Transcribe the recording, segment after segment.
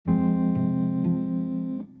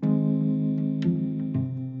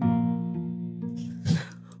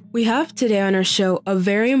We have today on our show a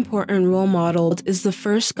very important role model is the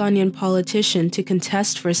first Ghanaian politician to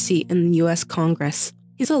contest for a seat in the U.S. Congress.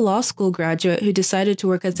 He's a law school graduate who decided to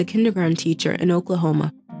work as a kindergarten teacher in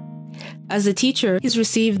Oklahoma. As a teacher, he's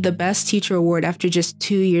received the Best Teacher Award after just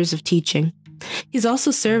 2 years of teaching. He's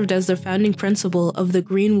also served as the founding principal of the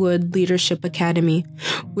Greenwood Leadership Academy,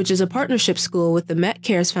 which is a partnership school with the Met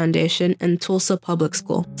Cares Foundation and Tulsa Public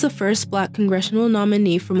School. He's the first Black congressional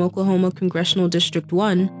nominee from Oklahoma Congressional District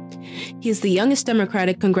 1. He is the youngest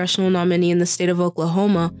Democratic congressional nominee in the state of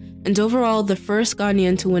Oklahoma, and overall the first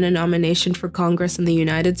Ghanaian to win a nomination for Congress in the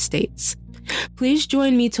United States. Please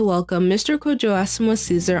join me to welcome Mr. Kojo Asamoah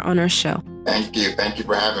Caesar on our show. Thank you. Thank you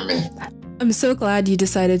for having me. I'm so glad you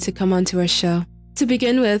decided to come onto our show. To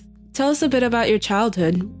begin with, tell us a bit about your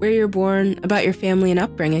childhood, where you're born, about your family and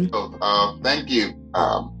upbringing. Thank you.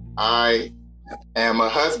 I am a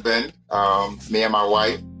husband. Me and my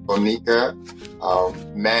wife, Bonika,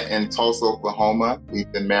 met in Tulsa, Oklahoma.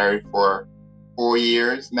 We've been married for 4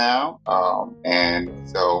 years now. And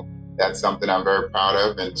so that's something I'm very proud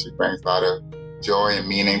of, and she brings a lot of joy and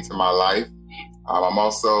meaning to my life. I'm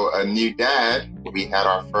also a new dad. We had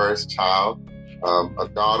our first child, a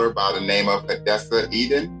daughter by the name of Odessa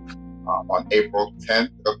Eden, on April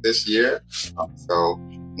 10th of this year.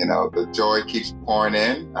 The joy keeps pouring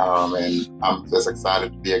in, and I'm just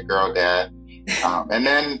excited to be a girl dad. And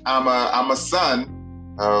then I'm a son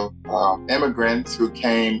of immigrants who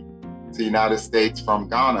came to the United States from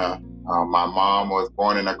Ghana. My mom was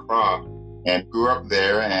born in Accra and grew up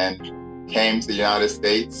there and came to the United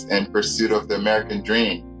States in pursuit of the American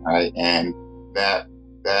dream, right? And that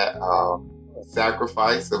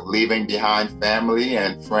sacrifice of leaving behind family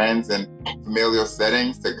and friends and familial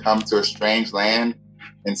settings to come to a strange land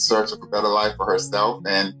in search of a better life for herself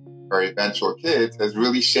and her eventual kids has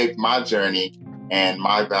really shaped my journey and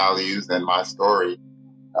my values and my story.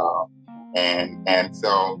 So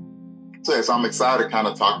I'm excited to kind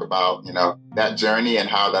of talk about, that journey and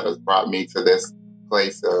how that has brought me to this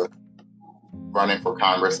place of running for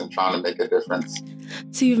Congress and trying to make a difference.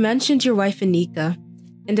 So you've mentioned your wife, Anika,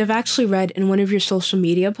 and I've actually read in one of your social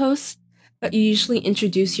media posts that you usually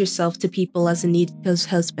introduce yourself to people as Anika's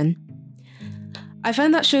husband. I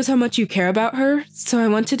find that shows how much you care about her, so I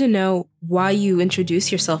wanted to know why you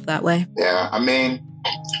introduce yourself that way. Yeah,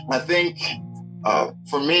 I think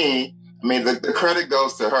for me, the credit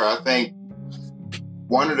goes to her. I think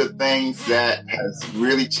one of the things that has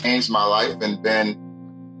really changed my life and been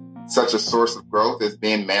such a source of growth is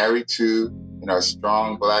being married to, a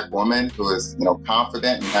strong Black woman who is,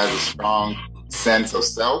 confident and has a strong sense of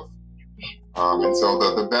self. And so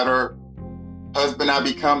the better husband I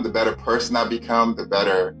become, the better person I become, the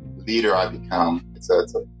better leader I become. It's a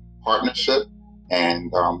partnership, and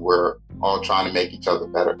we're all trying to make each other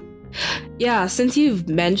better. Yeah, since you've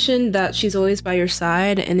mentioned that she's always by your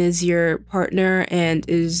side and is your partner and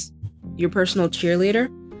is your personal cheerleader,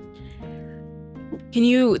 can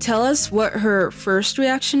you tell us what her first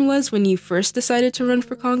reaction was when you first decided to run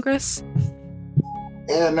for Congress?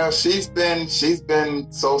 Yeah, no, she's been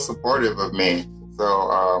so supportive of me.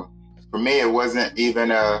 So for me, it wasn't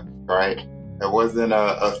even a thing. It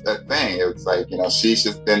was like, she's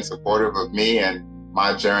just been supportive of me and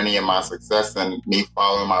my journey and my success and me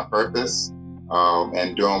following my purpose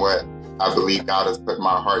and doing what I believe God has put in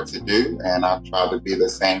my heart to do. And I've tried to be the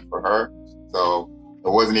same for her. So it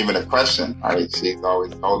wasn't even a question. Right? She's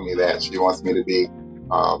always told me that she wants me to be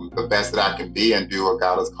the best that I can be and do what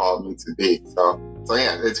God has called me to be. So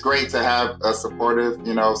yeah, it's great to have a supportive,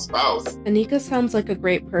 spouse. Anika sounds like a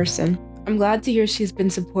great person. I'm glad to hear she's been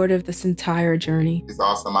supportive this entire journey. It's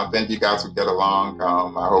awesome. I think you guys will get along.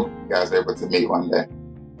 I hope you guys are able to meet one day.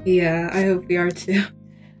 Yeah, I hope we are too.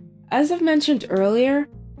 As I've mentioned earlier,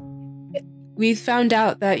 we found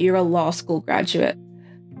out that you're a law school graduate,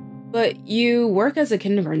 but you work as a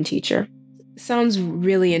kindergarten teacher. Sounds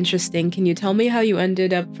really interesting. Can you tell me how you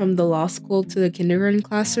ended up from the law school to the kindergarten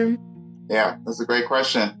classroom? Yeah, that's a great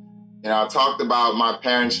question. I talked about my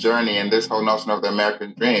parents' journey and this whole notion of the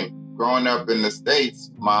American dream. Growing up in the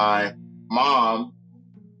States, my mom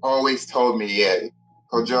always told me,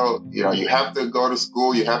 Kojo, you have to go to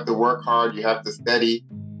school, you have to work hard, you have to study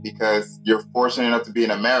because you're fortunate enough to be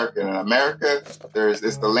an American. In America,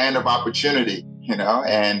 it's the land of opportunity,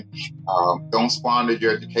 and don't squander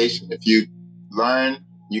your education. If you learn,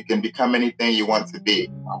 you can become anything you want to be.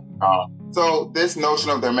 So this notion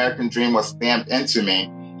of the American dream was stamped into me.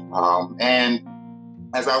 And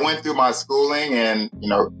as I went through my schooling and,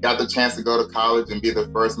 got the chance to go to college and be the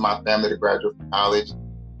first in my family to graduate from college,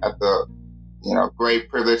 had the, great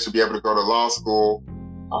privilege to be able to go to law school,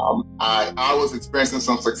 I was experiencing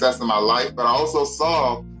some success in my life, but I also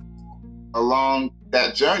saw along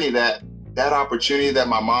that journey that opportunity that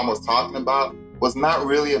my mom was talking about was not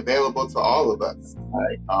really available to all of us,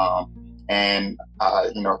 right?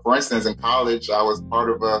 For instance, in college, I was part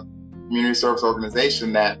of a community service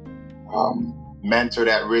organization that mentored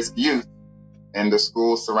at-risk youth in the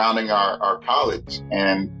schools surrounding our college,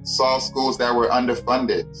 and saw schools that were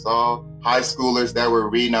underfunded, saw high schoolers that were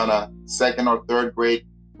reading on a second or third grade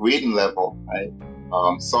reading level, right?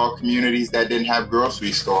 Saw communities that didn't have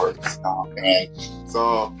grocery stores, and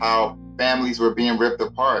saw how families were being ripped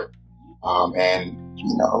apart,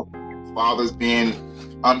 fathers being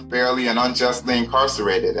unfairly and unjustly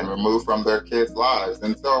incarcerated and removed from their kids' lives.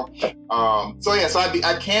 And so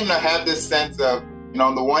I came to have this sense of,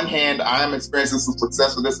 on the one hand, I am experiencing some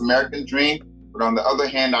success with this American dream, but on the other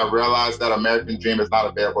hand, I realized that American dream is not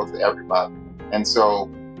available to everybody. And so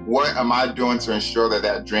what am I doing to ensure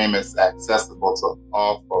that dream is accessible to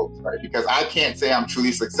all folks, right? Because I can't say I'm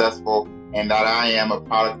truly successful and that I am a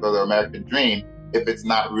product of the American dream if it's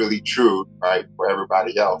not really true, right, for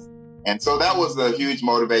everybody else. And so that was a huge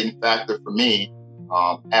motivating factor for me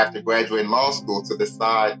after graduating law school to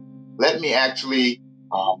decide, let me actually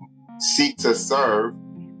seek to serve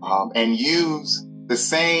and use the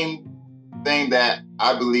same thing that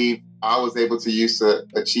I believe I was able to use to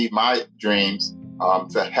achieve my dreams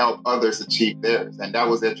to help others achieve theirs. And that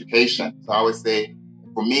was education. So I would say,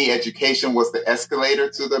 for me, education was the escalator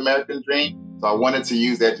to the American dream. So I wanted to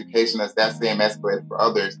use education as that same escalator for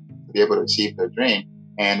others to be able to achieve their dream.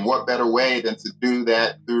 And what better way than to do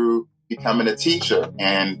that through becoming a teacher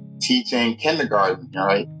and teaching kindergarten,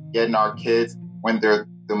 right? Getting our kids when they're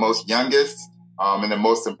the most youngest and the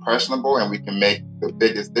most impressionable, and we can make the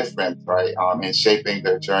biggest difference, right, in shaping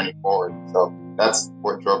their journey forward. So that's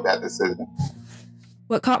what drove that decision.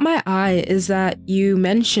 What caught my eye is that you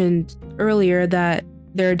mentioned earlier that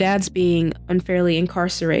their dad's being unfairly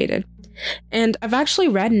incarcerated. And I've actually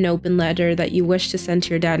read an open letter that you wish to send to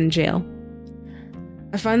your dad in jail.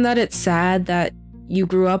 I find that it's sad that you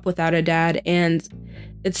grew up without a dad, and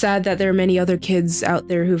it's sad that there are many other kids out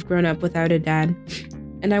there who've grown up without a dad.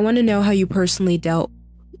 And I want to know how you personally dealt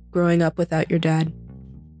growing up without your dad.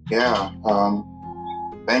 Yeah.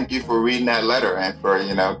 Thank you for reading that letter and for,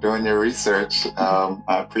 doing your research.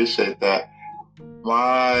 I appreciate that.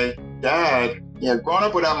 My dad, growing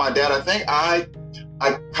up without my dad, I think I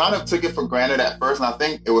kind of took it for granted at first. And I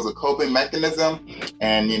think it was a coping mechanism.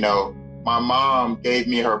 And, my mom gave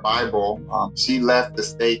me her Bible. She left the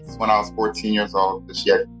States when I was 14 years old because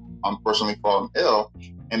she had unfortunately fallen ill.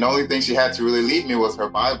 And the only thing she had to really leave me was her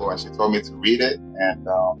Bible. And she told me to read it. And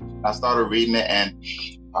I started reading it. And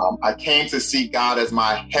I came to see God as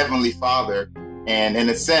my heavenly Father. And in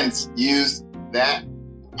a sense, used that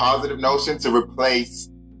positive notion to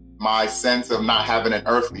replace my sense of not having an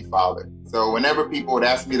earthly father. So whenever people would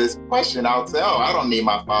ask me this question, I would say, I don't need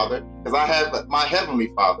my father because I have my heavenly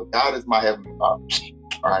Father. God is my heavenly Father.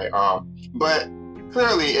 All right. But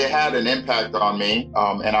clearly it had an impact on me.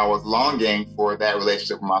 And I was longing for that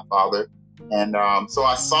relationship with my father. And so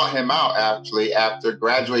I sought him out actually after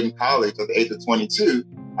graduating college at the age of 22.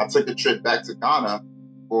 I took a trip back to Ghana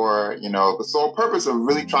for, the sole purpose of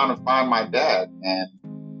really trying to find my dad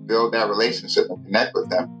and build that relationship and connect with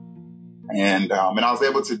him. And I was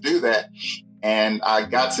able to do that. And I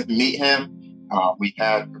got to meet him. We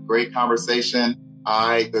had a great conversation.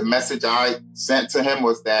 The message I sent to him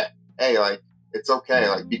was that, hey, it's okay.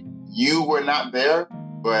 You were not there,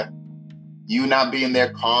 but you not being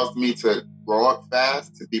there caused me to grow up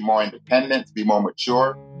fast, to be more independent, to be more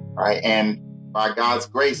mature, right? And by God's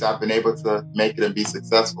grace, I've been able to make it and be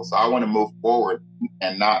successful. So I want to move forward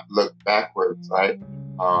and not look backwards, right?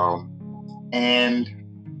 And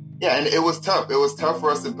it was tough. It was tough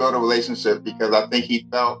for us to build a relationship because I think he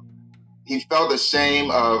felt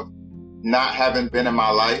ashamed of not having been in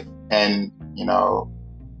my life. And,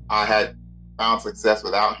 I had found success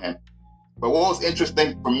without him. But what was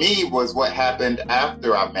interesting for me was what happened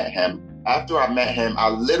after I met him. After I met him, I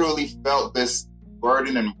literally felt this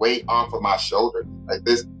burden and weight off of my shoulders like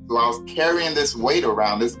this. So I was carrying this weight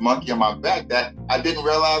around, this monkey on my back that I didn't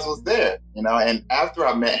realize was there, and after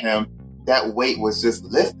I met him, that weight was just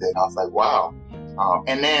lifted. I was like, wow.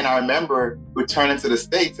 And then I remember returning to the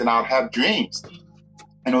States and I would have dreams.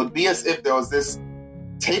 And it would be as if there was this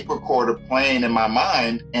tape recorder playing in my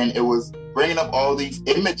mind and it was bringing up all these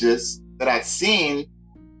images that I'd seen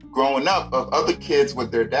growing up of other kids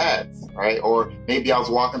with their dads, right? Or maybe I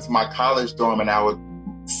was walking to my college dorm and I would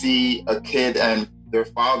see a kid and their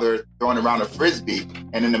father throwing around a Frisbee.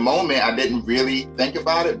 And in the moment, I didn't really think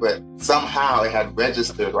about it, but somehow it had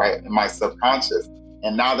registered, right, in my subconscious.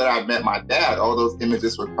 And now that I've met my dad, all those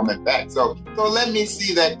images were coming back. So let me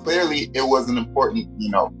see that clearly it was an important,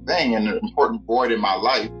 thing and an important void in my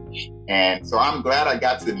life. And so I'm glad I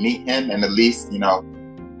got to meet him and at least,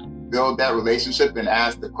 build that relationship and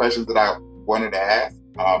ask the questions that I wanted to ask,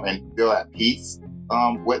 and feel at peace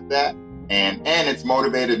with that. And it's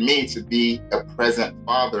motivated me to be a present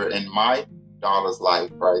father in my daughter's life,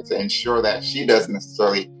 right? To ensure that she doesn't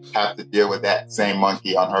necessarily have to deal with that same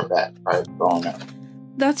monkey on her back, right? Growing up.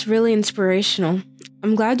 That's really inspirational.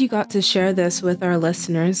 I'm glad you got to share this with our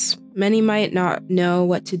listeners. Many might not know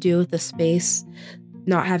what to do with the space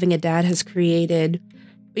not having a dad has created,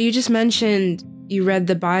 but you just mentioned you read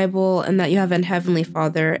the Bible and that you have a Heavenly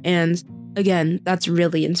Father, and again, that's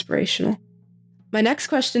really inspirational. My next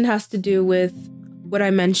question has to do with what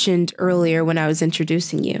I mentioned earlier when I was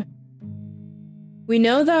introducing you. We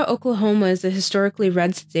know that Oklahoma is a historically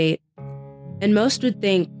red state, and most would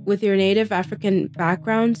think with your native African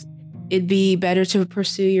background, it'd be better to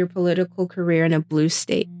pursue your political career in a blue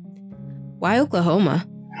state. Why Oklahoma?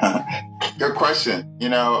 Good question.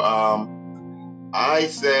 I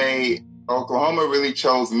say Oklahoma really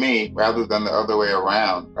chose me rather than the other way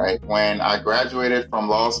around, right? When I graduated from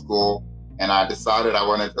law school and I decided I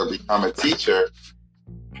wanted to become a teacher,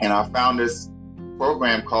 and I found this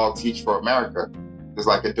program called Teach for America. It's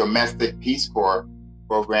like a domestic Peace Corps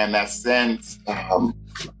program that sends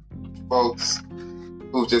folks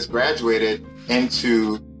who've just graduated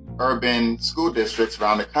into urban school districts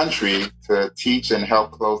around the country to teach and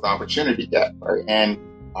help close the opportunity gap, right? And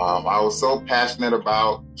I was so passionate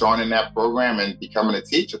about joining that program and becoming a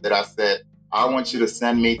teacher that I said, I want you to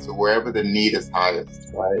send me to wherever the need is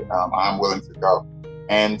highest, right? I'm willing to go.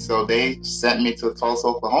 And so they sent me to Tulsa,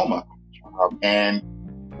 Oklahoma. And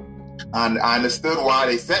I understood why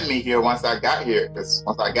they sent me here once I got here. Because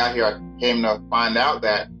once I got here, I came to find out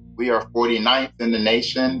that we are 49th in the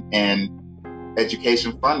nation in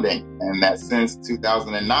education funding, and that since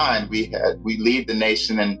 2009 we lead the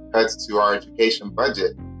nation in cuts to our education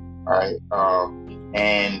budget, right?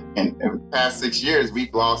 And in the past 6 years,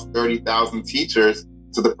 we've lost 30,000 teachers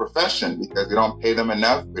to the profession because we don't pay them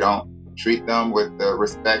enough. We don't treat them with the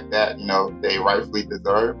respect that they rightfully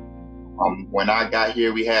deserve. When I got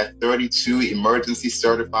here, we had 32 emergency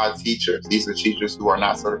certified teachers. These are teachers who are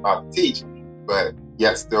not certified to teach, but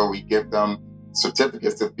yet still we give them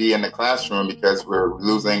certificates to be in the classroom because we're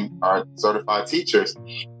losing our certified teachers.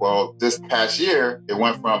 Well, this past year, it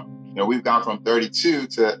went from, we've gone from 32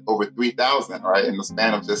 to over 3,000, right, in the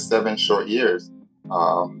span of just 7 short years.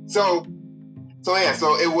 So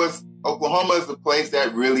it was, Oklahoma is the place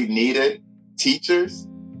that really needed teachers.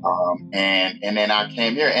 And then I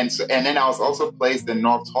came here, and then I was also placed in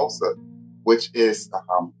North Tulsa, which is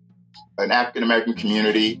an African American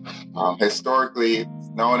community. Historically, it's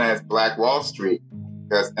known as Black Wall Street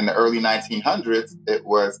because in the early 1900s, it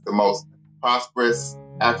was the most prosperous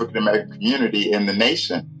African American community in the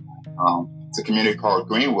nation. It's a community called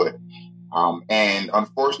Greenwood, and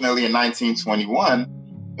unfortunately, in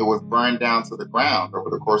 1921, it was burned down to the ground over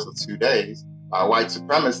the course of 2 days by white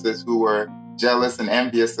supremacists who were jealous and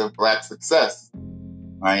envious of Black success,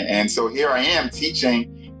 right? And so here I am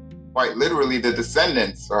teaching quite literally the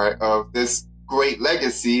descendants, right, of this great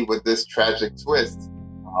legacy with this tragic twist.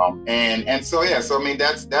 So I mean,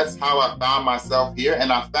 that's how I found myself here,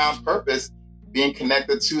 and I found purpose being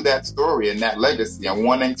connected to that story and that legacy and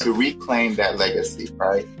wanting to reclaim that legacy,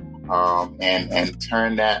 right? And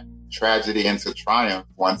turn that tragedy into triumph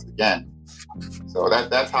once again. So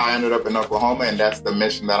that's how I ended up in Oklahoma, and that's the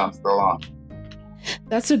mission that I'm still on.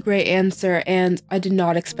 That's a great answer, and I did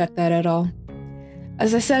not expect that at all.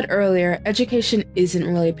 As I said earlier, education isn't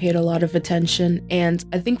really paid a lot of attention, and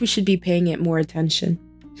I think we should be paying it more attention.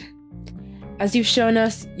 As you've shown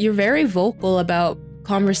us, you're very vocal about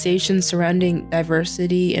conversations surrounding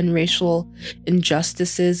diversity and racial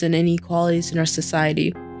injustices and inequalities in our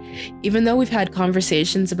society. Even though we've had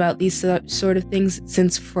conversations about these sort of things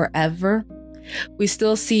since forever, we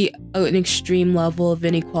still see an extreme level of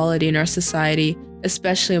inequality in our society,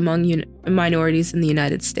 especially among minorities in the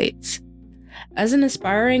United States. As an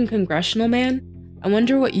aspiring congressional man, I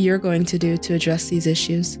wonder what you're going to do to address these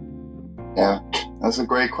issues. Yeah, that's a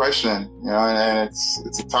great question. And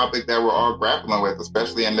it's a topic that we're all grappling with,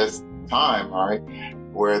 especially in this time, all right,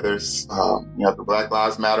 where there's the Black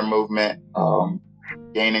Lives Matter movement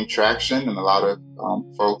gaining traction, and a lot of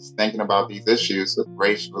folks thinking about these issues of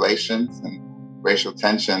race relations and racial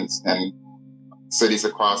tensions in cities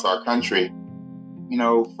across our country.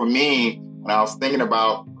 For me, when I was thinking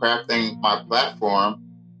about crafting my platform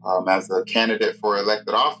as a candidate for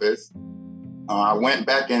elected office, I went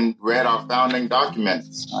back and read our founding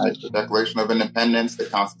documents, right? The Declaration of Independence, the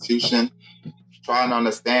Constitution, trying to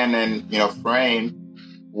understand and, frame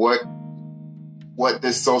what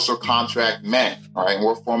this social contract meant, right? And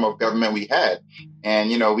what form of government we had. And,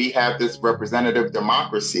 we have this representative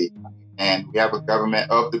democracy, and we have a government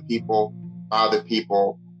of the people, by the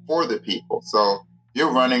people, for the people. So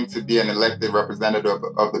you're running to be an elected representative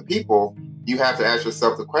of the people. You have to ask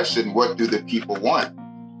yourself the question, what do the people want?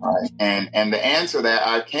 Right. And the answer that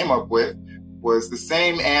I came up with was the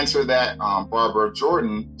same answer that Barbara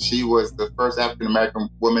Jordan, she was the first African-American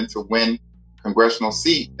woman to win a congressional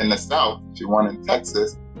seat in the South. She won in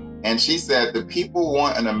Texas. And she said, the people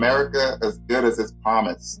want an America as good as its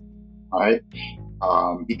promise. Right.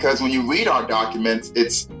 Because when you read our documents,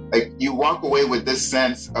 it's like you walk away with this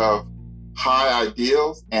sense of high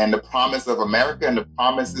ideals and the promise of America and the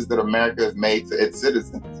promises that America has made to its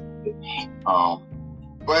citizens.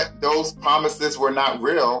 But those promises were not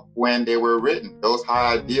real when they were written. Those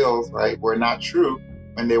high ideals, right, were not true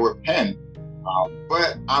when they were penned.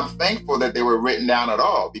 But I'm thankful that they were written down at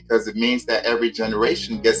all, because it means that every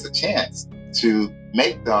generation gets a chance to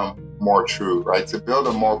make them more true, right? To build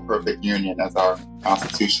a more perfect union, as our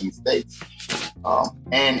Constitution states.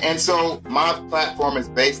 And so my platform is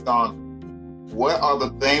based on what are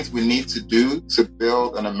the things we need to do to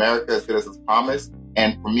build an America as good as its promise.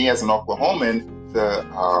 And for me as an Oklahoman, to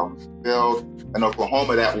build an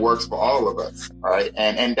Oklahoma that works for all of us, right?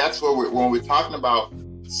 And that's what when we're talking about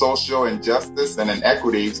social injustice and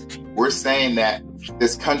inequities, we're saying that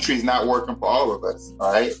this country is not working for all of us,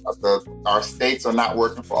 right? Our states are not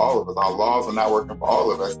working for all of us. Our laws are not working for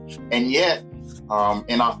all of us. And yet,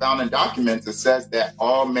 in our founding documents, it says that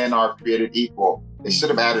all men are created equal. They should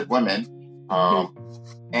have added women.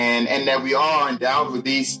 And that we are endowed with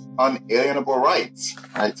these unalienable rights,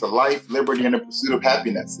 right, to life, liberty, and the pursuit of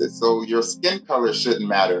happiness. So your skin color shouldn't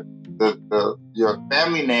matter. Your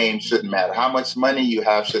family name shouldn't matter. How much money you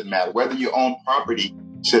have shouldn't matter. Whether you own property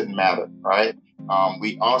shouldn't matter, right?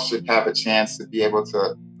 We all should have a chance to be able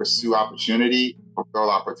to pursue opportunity, fulfill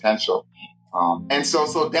our potential. And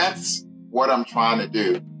so that's what I'm trying to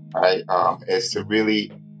do, right, is to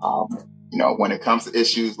really, when it comes to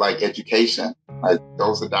issues like education, right,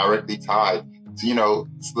 those are directly tied to,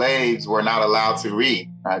 slaves were not allowed to read,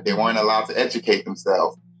 right? They weren't allowed to educate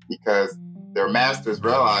themselves because their masters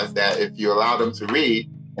realized that if you allow them to read,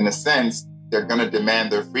 in a sense, they're going to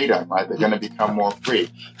demand their freedom, right? They're going to become more free.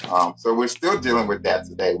 So we're still dealing with that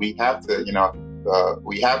today. We have to,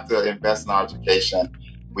 we have to invest in our education.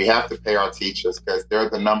 We have to pay our teachers because they're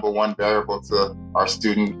the number one variable to our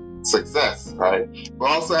student success, right? We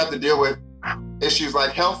also have to deal with issues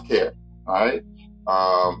like healthcare, right?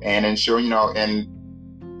 And ensuring,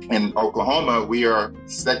 in Oklahoma, we are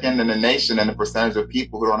second in the nation in the percentage of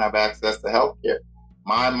people who don't have access to healthcare.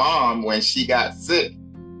 My mom, when she got sick,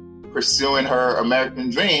 pursuing her American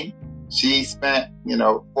dream, she spent,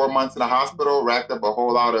 4 months in the hospital, racked up a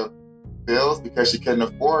whole lot of bills because she couldn't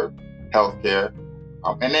afford healthcare.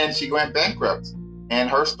 And then she went bankrupt. And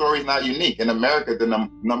her story is not unique. In America, the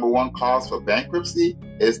number one cause for bankruptcy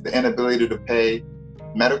is the inability to pay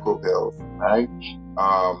medical bills, right?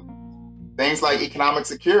 Things like economic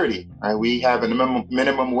security, right? We have a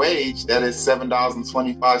minimum wage that is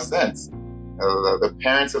 $7.25. The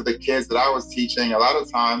parents of the kids that I was teaching, a lot of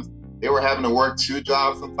times, they were having to work 2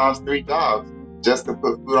 jobs, sometimes 3 jobs, just to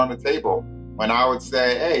put food on the table. When I would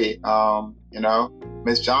say, hey,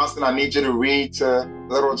 Miss Johnson, I need you to read to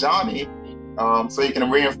little Johnny so you can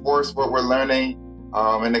reinforce what we're learning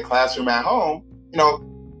in the classroom at home,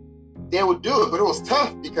 they would do it, but it was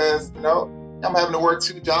tough because, I'm having to work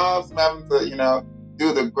 2 jobs. I'm having to,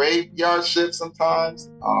 do the graveyard shift sometimes.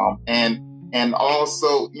 And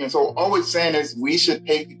also, so always saying is we should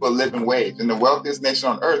pay people a living wage. In the wealthiest nation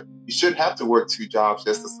on earth, you shouldn't have to work 2 jobs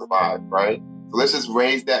just to survive, right? So let's just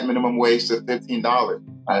raise that minimum wage to $15,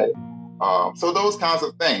 right? So those kinds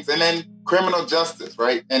of things. And then criminal justice,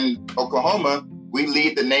 right? In Oklahoma, we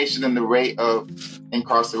lead the nation in the rate of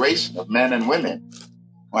incarceration of men and women,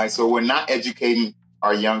 right? So we're not educating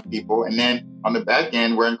our young people. And then on the back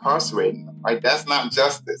end, we're incarcerating them, right? That's not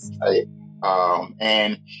justice, right?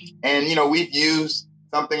 And we've used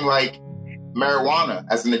something like marijuana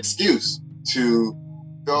as an excuse to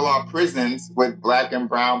fill our prisons with Black and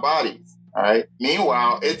brown bodies, all right?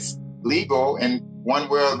 Meanwhile, it's legal in one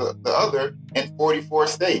way or the other in 44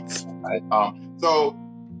 states, right? So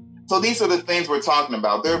these are the things we're talking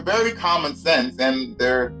about. They're very common sense and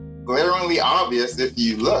they're glaringly obvious if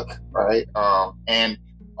you look, right? And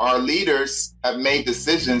our leaders have made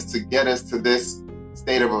decisions to get us to this state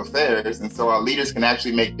state of affairs. And so our leaders can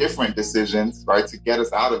actually make different decisions, right, to get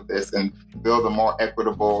us out of this and build a more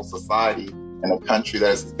equitable society and a country that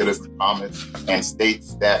is as good as the promise and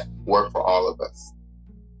states that work for all of us.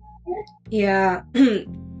 Yeah,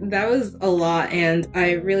 that was a lot. And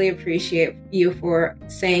I really appreciate you for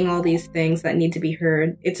saying all these things that need to be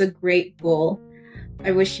heard. It's a great goal.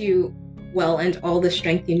 I wish you well and all the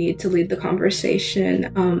strength you need to lead the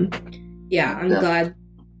conversation. I'm glad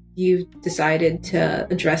you decided to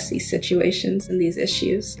address these situations and these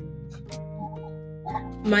issues.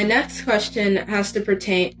 My next question has to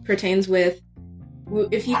pertains with,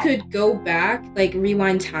 if you could go back, like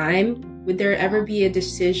rewind time, would there ever be a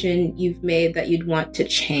decision you've made that you'd want to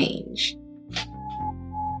change?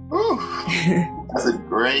 Ooh, that's a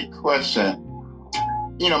great question.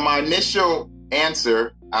 My initial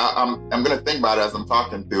answer, I'm going to think about it as I'm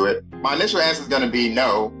talking through it. My initial answer is going to be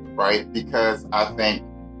no, right? Because I think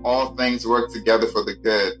all things work together for the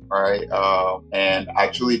good, right? And I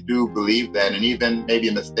truly do believe that. And even maybe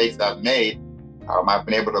mistakes I've made, I've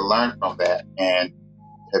been able to learn from that and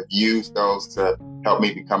have used those to help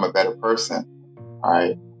me become a better person,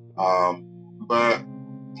 right? But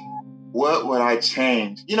what would I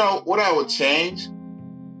change? What I would change?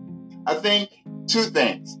 I think two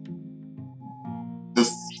things.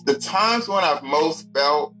 The times when I've most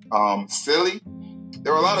felt silly,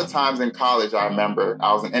 there were a lot of times in college. I remember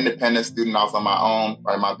I was an independent student. I was on my own,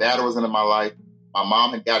 right? My dad wasn't in my life. My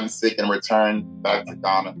mom had gotten sick and returned back to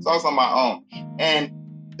Ghana. So I was on my own. And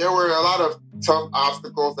there were a lot of tough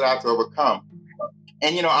obstacles that I had to overcome.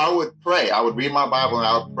 And, I would pray. I would read my Bible and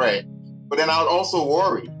I would pray. But then I would also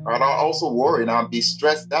worry, right? I'd also worry and I'd be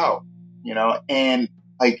stressed out, and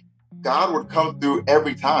like God would come through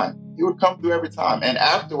every time. He would come through every time. And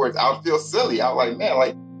afterwards I would feel silly. I was like, man,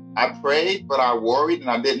 like I prayed, but I worried and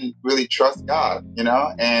I didn't really trust God,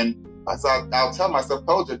 and so I'll tell myself,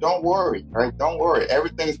 Kojo, don't worry, right? Don't worry.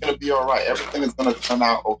 Everything's going to be all right. Everything is going to turn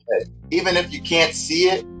out okay. Even if you can't see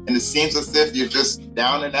it and it seems as if you're just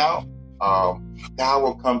down and out, God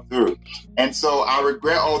will come through. And so I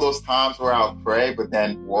regret all those times where I'll pray, but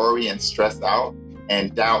then worry and stress out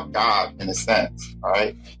and doubt God in a sense,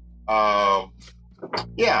 right? And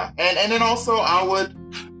then also I would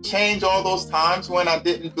change all those times when I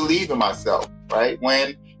didn't believe in myself, right?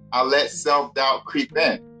 When I let self-doubt creep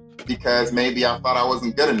in because maybe I thought I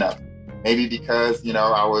wasn't good enough. Maybe because,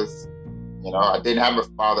 I was, I didn't have a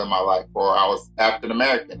father in my life, or I was African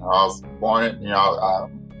American, or I was born,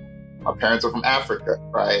 my parents are from Africa,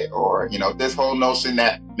 right? Or, this whole notion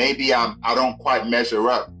that maybe I don't quite measure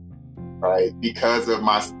up, right? Because of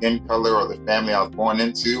my skin color or the family I was born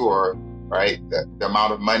into, or, right, the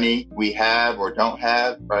amount of money we have or don't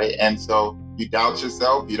have, right? And so you doubt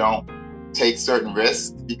yourself. You don't take certain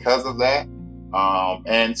risks because of that.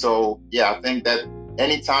 And so, I think that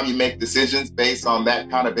anytime you make decisions based on that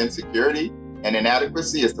kind of insecurity and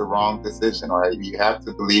inadequacy, it's the wrong decision, right? You have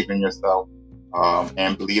to believe in yourself.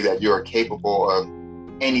 And believe that you are capable of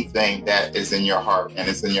anything that is in your heart, and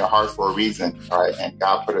it's in your heart for a reason, right? And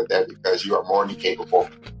God put it there because you are more than capable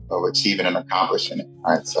of achieving and accomplishing it,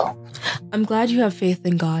 right? So, I'm glad you have faith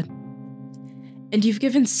in God, and you've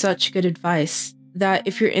given such good advice that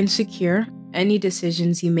if you're insecure, any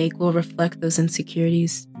decisions you make will reflect those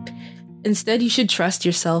insecurities. Instead, you should trust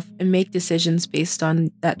yourself and make decisions based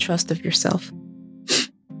on that trust of yourself.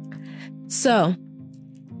 So,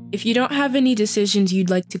 if you don't have any decisions you'd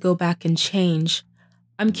like to go back and change,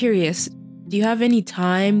 I'm curious, do you have any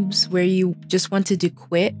times where you just wanted to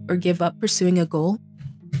quit or give up pursuing a goal?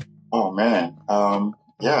 Oh man,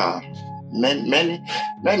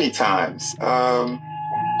 many times.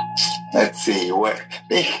 Let's see what.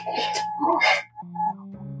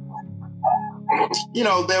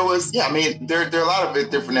 There was, there are a lot of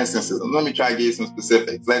different instances. Let me try to give you some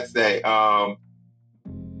specifics. Let's say,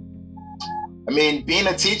 being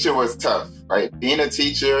a teacher was tough, right? Being a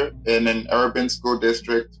teacher in an urban school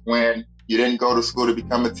district when you didn't go to school to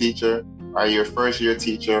become a teacher, or your first year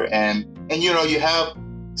teacher, and you have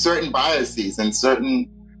certain biases and certain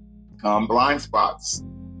blind spots,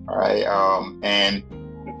 all right? And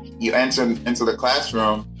you enter into the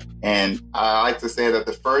classroom, and I like to say that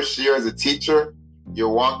the first year as a teacher, you're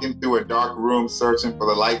walking through a dark room searching for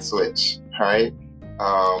the light switch, right?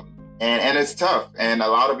 And it's tough, and a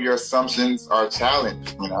lot of your assumptions are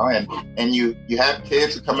challenged, and you have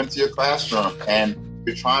kids who come into your classroom and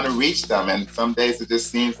you're trying to reach them, and some days it just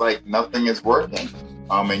seems like nothing is working,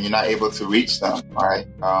 and you're not able to reach them, all right?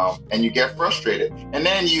 And you get frustrated, and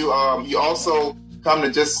then you also come to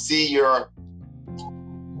just see your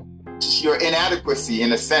inadequacy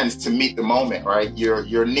in a sense to meet the moment, right?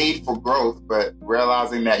 Your need for growth, but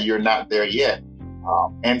realizing that you're not there yet.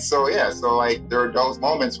 And so, so like there are those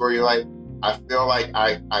moments where you're like, I feel like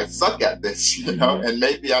I suck at this, and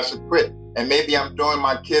maybe I should quit. And maybe I'm doing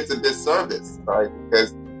my kids a disservice, right?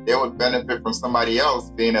 Because they would benefit from somebody else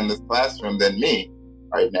being in this classroom than me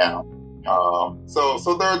right now. So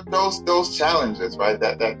there are those challenges, right,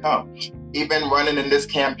 that come. Even running in this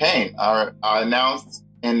campaign, I announced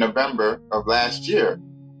in November of last year.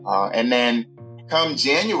 And then come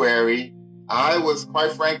January, I was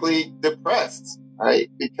quite frankly depressed, right?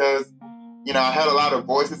 Because, I had a lot of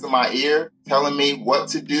voices in my ear telling me what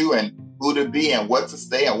to do and who to be and what to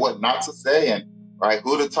say and what not to say and, right,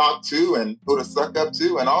 who to talk to and who to suck up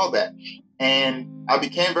to and all that. And I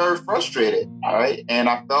became very frustrated, all right? And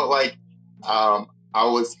I felt like I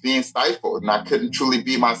was being stifled and I couldn't truly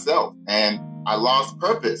be myself. And I lost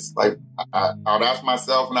purpose. Like I would ask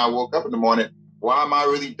myself when I woke up in the morning, why am I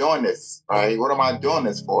really doing this? Right? What am I doing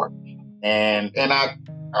this for? And I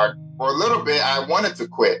for a little bit, I wanted to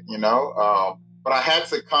quit, but I had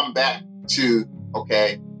to come back to,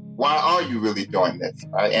 okay, why are you really doing this?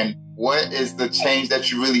 Right? And what is the change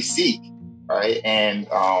that you really seek? Right? And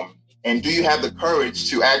do you have the courage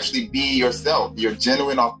to actually be yourself, your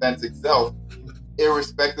genuine, authentic self,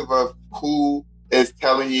 irrespective of who is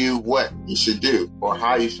telling you what you should do or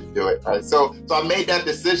how you should do it, right? So I made that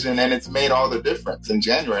decision, and it's made all the difference in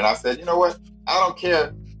January. And I said, you know what? I don't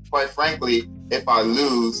care, quite frankly, if I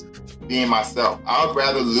lose being myself. I would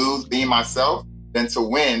rather lose being myself than to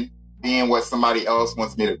win being what somebody else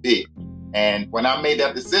wants me to be. And when I made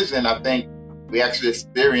that decision, I think we actually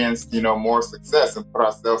experienced, more success and put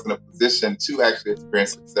ourselves in a position to actually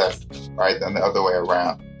experience success, right, than the other way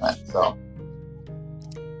around, right? So.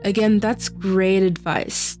 Again, that's great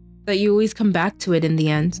advice, that you always come back to it in the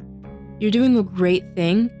end. You're doing a great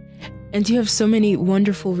thing, and you have so many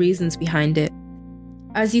wonderful reasons behind it.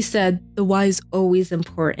 As you said, the why is always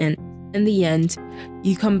important. In the end,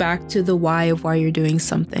 you come back to the why of why you're doing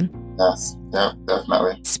something. Yes, yeah,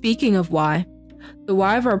 definitely. Speaking of why, the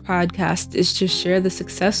why of our podcast is to share the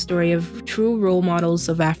success story of true role models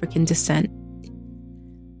of African descent.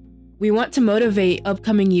 We want to motivate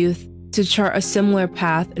upcoming youth to chart a similar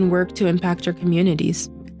path and work to impact our communities.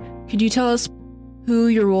 Could you tell us who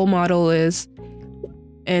your role model is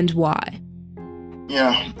and why?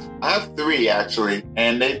 Yeah, I have 3 actually,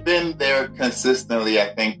 and they've been there consistently,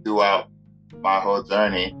 I think, throughout my whole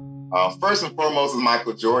journey. First and foremost is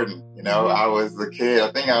Michael Jordan. I was a kid,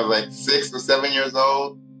 I think I was like 6 or 7 years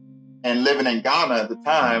old, and living in Ghana at the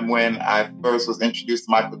time when I first was introduced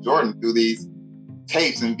to Michael Jordan through these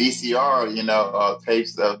tapes and VCR,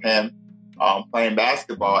 tapes of him playing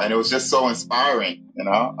basketball. And it was just so inspiring,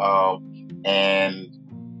 and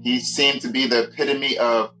he seemed to be the epitome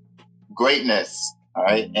of greatness,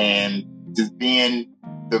 right? And just being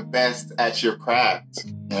the best at your craft,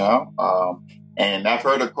 and I've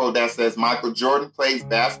heard a quote that says, Michael Jordan plays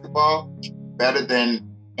basketball better than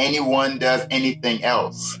anyone does anything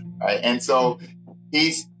else, right? And so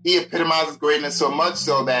he epitomizes greatness so much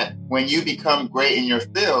so that when you become great in your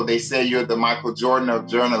field, they say you're the Michael Jordan of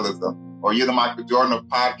journalism, or you're the Michael Jordan of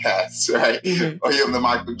podcasts, right? Mm-hmm. Or you're the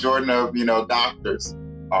Michael Jordan of, doctors.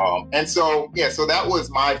 And so that was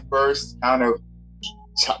my first that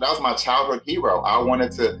was my childhood hero. I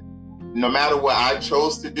wanted to, no matter what I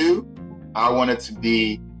chose to do, I wanted to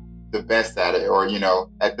be the best at it, or,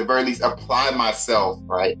 at the very least apply myself,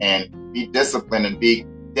 right? And be disciplined and be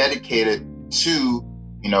dedicated to,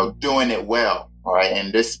 doing it well, all right?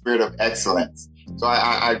 And this spirit of excellence. So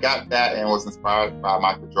I got that and was inspired by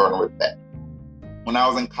Michael Jordan with that. When I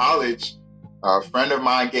was in college, a friend of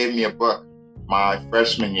mine gave me a book my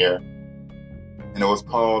freshman year, and it was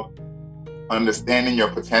called Understanding Your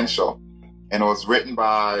Potential. And it was written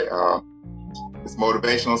by this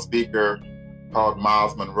motivational speaker called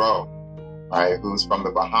Miles Monroe, right, who's from the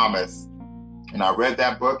Bahamas. And I read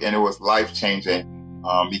that book, and it was life-changing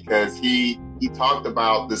because he talked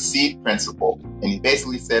about the seed principle. And he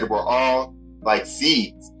basically said we're all like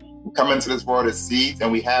seeds. We come into this world as seeds,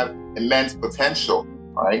 and we have immense potential,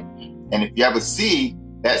 right? And if you have a seed,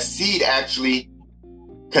 that seed actually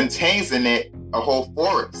contains in it a whole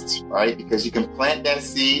forest, right? Because you can plant that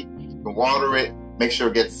seed, you can water it, make sure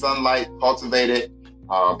it gets sunlight, cultivate it,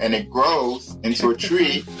 and it grows into a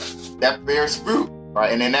tree that bears fruit,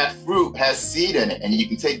 right? And then that fruit has seed in it, and you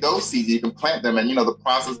can take those seeds, you can plant them, and the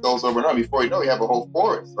process goes over and over. Before you know, you have a whole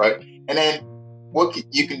forest, right? And then what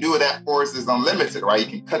you can do with that forest is unlimited, right?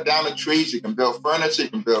 You can cut down the trees, you can build furniture, you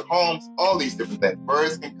can build homes, all these different things.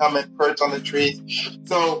 Birds can come and perch on the trees.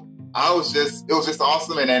 So it was just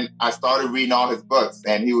awesome. And then I started reading all his books,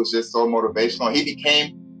 and he was just so motivational. He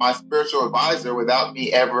became my spiritual advisor without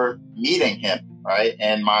me ever meeting him, right?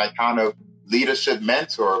 And my kind of leadership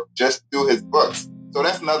mentor just through his books. So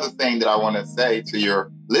that's another thing that I want to say to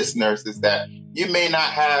your listeners is that you may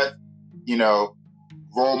not have,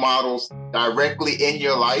 role models directly in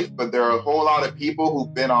your life, but there are a whole lot of people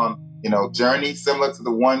who've been on, journeys similar to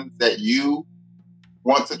the ones that you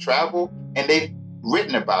want to travel, and they've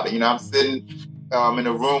written about it. I'm sitting in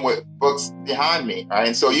a room with books behind me, right?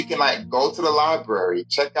 And so you can go to the library,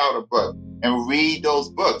 check out a book and read those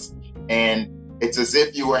books. And it's as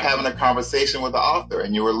if you were having a conversation with the author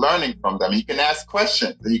and you were learning from them. You can ask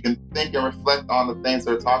questions and you can think and reflect on the things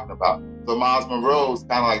they're talking about. So Miles Monroe is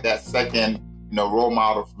kind of like that second, role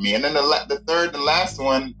model for me. And then the third and last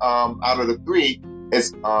one out of the three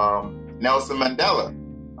is Nelson Mandela,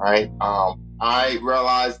 right? I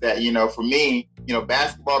realized that, for me,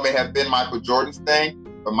 basketball may have been Michael Jordan's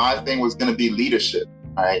thing, but my thing was going to be leadership,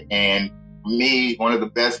 right? And for me, one of the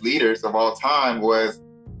best leaders of all time was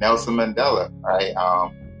Nelson Mandela, right?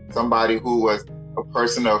 Somebody who was a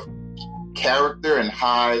person of character and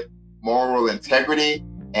high moral integrity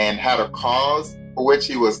and had a cause for which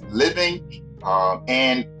he was living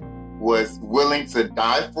and was willing to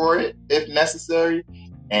die for it if necessary,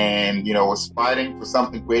 and, was fighting for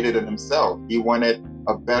something greater than himself. He wanted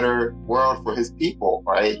a better world for his people,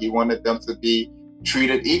 right? He wanted them to be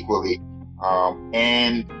treated equally,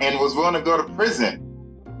 and was willing to go to prison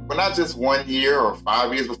for not just 1 year or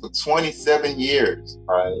 5 years, but for 27 years,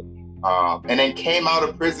 right? And then came out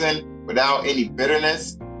of prison without any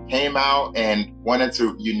bitterness, came out and wanted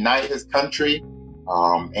to unite his country,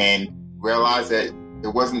 and realized that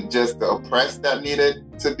it wasn't just the oppressed that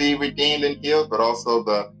needed to be redeemed and healed, but also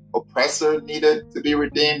the oppressor needed to be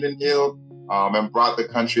redeemed and healed, and brought the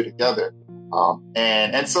country together.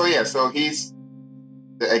 So he's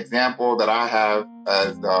the example that I have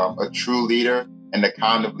as a true leader and the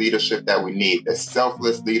kind of leadership that we need, the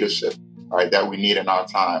selfless leadership, right, that we need in our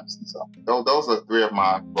times. And so those are three of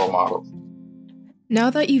my role models. Now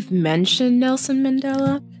that you've mentioned Nelson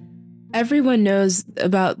Mandela, everyone knows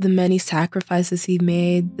about the many sacrifices he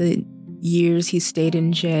made, the years he stayed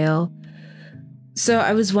in jail. So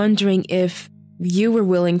I was wondering if you were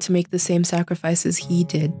willing to make the same sacrifices he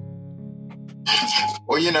did.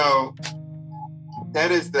 Well,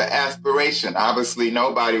 that is the aspiration. Obviously,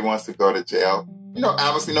 nobody wants to go to jail.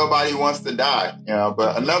 Obviously nobody wants to die.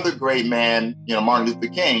 But another great man, Martin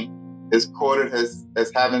Luther King, is quoted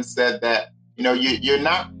as having said that, you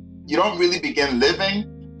don't really begin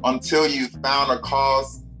living until you found a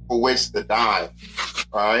cause for which to die,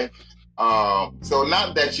 right? So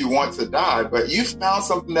not that you want to die, but you found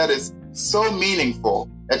something that is so meaningful,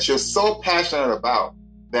 that you're so passionate about,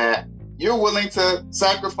 that you're willing to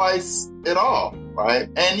sacrifice it all, right?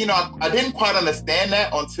 And, I didn't quite understand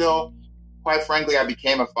that until, quite frankly, I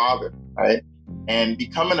became a father, right? And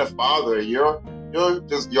becoming a father, your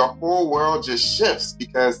whole world just shifts,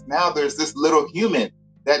 because now there's this little human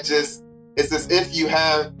that just, it's as if you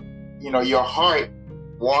have, your heart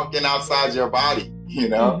walking outside your body,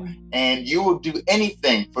 Mm-hmm. and you will do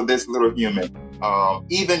anything for this little human,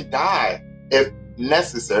 even die if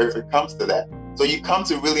necessary, if it comes to that. So you come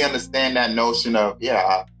to really understand that notion of,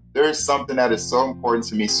 there is something that is so important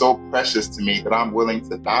to me, so precious to me, that I'm willing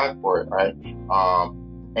to die for it, right?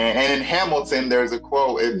 And in Hamilton, there's a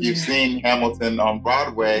quote, if you've seen Hamilton on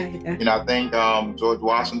Broadway, I think George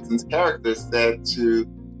Washington's character said to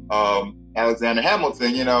Alexander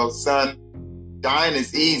Hamilton, son, dying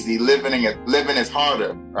is easy, living is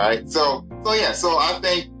harder, right? So I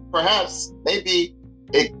think perhaps maybe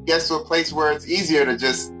it gets to a place where it's easier to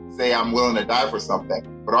just say, I'm willing to die for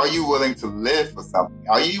something. But are you willing to live for something?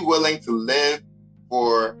 Are you willing to live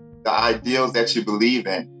for the ideals that you believe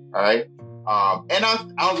in, right? And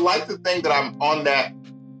I would like to think that I'm on that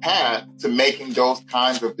path to making those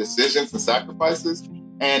kinds of decisions and sacrifices.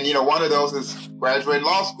 And, one of those is graduating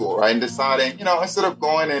law school, right? And deciding, instead of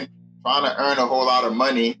going and trying to earn a whole lot of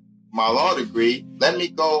money, my law degree, let me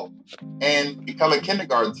go and become a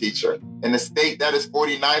kindergarten teacher in a state that is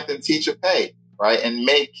 49th in teacher pay, right? And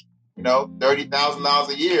make, $30,000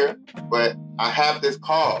 a year, but I have this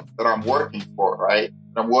cause that I'm working for, right?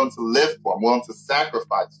 That I'm willing to live for, I'm willing to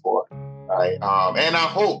sacrifice for, right? And I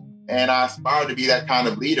hope and I aspire to be that kind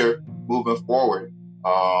of leader moving forward,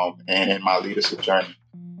 and in my leadership journey.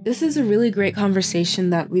 This is a really great conversation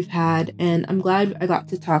that we've had, and I'm glad I got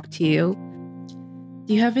to talk to you.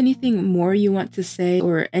 Do you have anything more you want to say,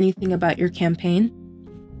 or anything about your campaign?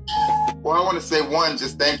 Well, I want to say, one,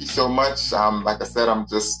 just thank you so much. Like I said, I'm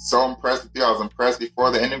just so impressed with you. I was impressed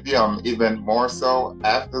before the interview. I'm even more so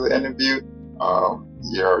after the interview.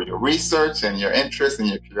 Your research and your interest and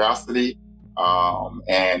your curiosity,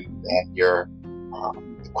 and your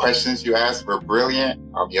The questions you asked were brilliant.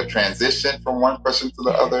 Your transition from one question to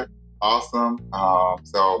the other, awesome.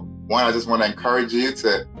 So one, I just want to encourage you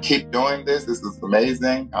to keep doing this. This is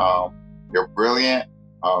amazing. You're brilliant.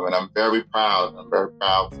 And I'm very proud. I'm very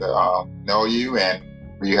proud to know you and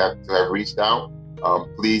for you to have reached out.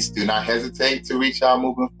 Please do not hesitate to reach out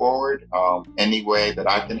moving forward. Any way that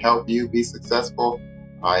I can help you be successful,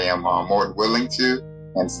 I am more than willing to.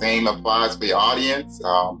 And same applies for your audience.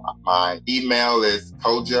 My email is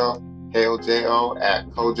Kojo, Kojo at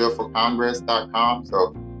kojoforcongress.com.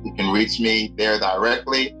 So you can reach me there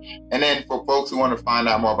directly. And then for folks who want to find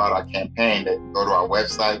out more about our campaign, they can go to our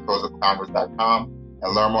website, kojoforcongress.com,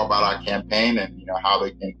 and learn more about our campaign and how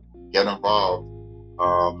they can get involved.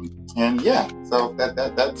 And yeah, so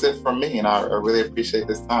that's it from me. And I really appreciate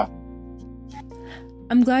this time.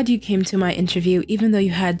 I'm glad you came to my interview, even though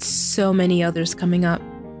you had so many others coming up.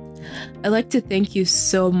 I'd like to thank you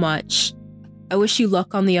so much. I wish you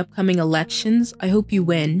luck on the upcoming elections. I hope you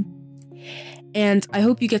win. And I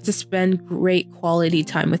hope you get to spend great quality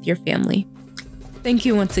time with your family. Thank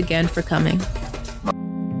you once again for coming.